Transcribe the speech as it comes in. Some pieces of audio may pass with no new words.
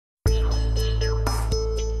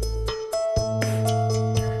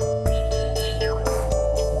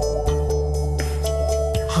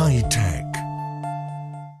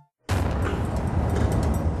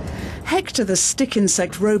Hector the stick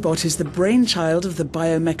insect robot is the brainchild of the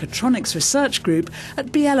Biomechatronics research group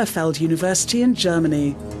at Bielefeld University in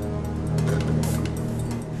Germany.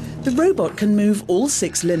 The robot can move all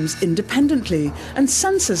 6 limbs independently, and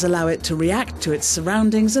sensors allow it to react to its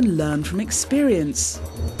surroundings and learn from experience.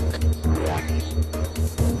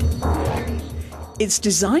 Its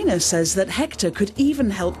designer says that Hector could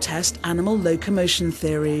even help test animal locomotion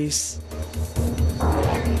theories.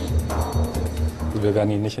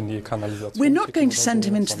 We're not going to send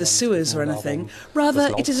him into the sewers or anything.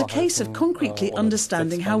 Rather, it is a case of concretely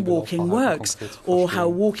understanding how walking works, or how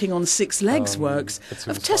walking on 6 legs works,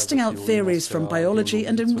 of testing out theories from biology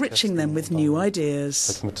and enriching them with new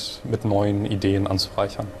ideas.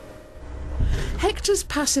 Hector's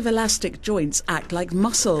passive elastic joints act like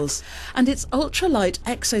muscles, and its ultralight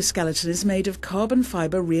exoskeleton is made of carbon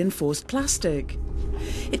fibre reinforced plastic.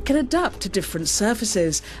 It can adapt to different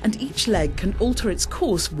surfaces, and each leg can alter its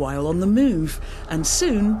course while on the move. And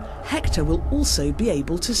soon, Hector will also be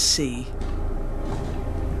able to see.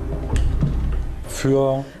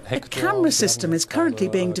 A camera system is currently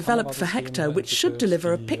being developed for Hector, which should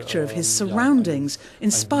deliver a picture of his surroundings,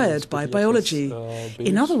 inspired by biology.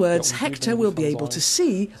 In other words, Hector will be able to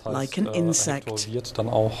see like an insect.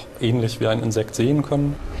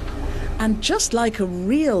 And just like a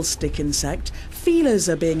real stick insect, feelers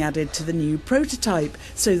are being added to the new prototype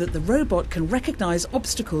so that the robot can recognise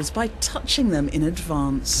obstacles by touching them in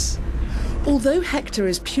advance. Although Hector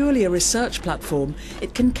is purely a research platform,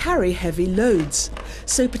 it can carry heavy loads,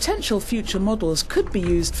 so potential future models could be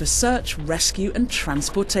used for search, rescue and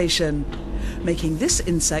transportation, making this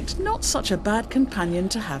insect not such a bad companion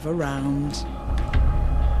to have around.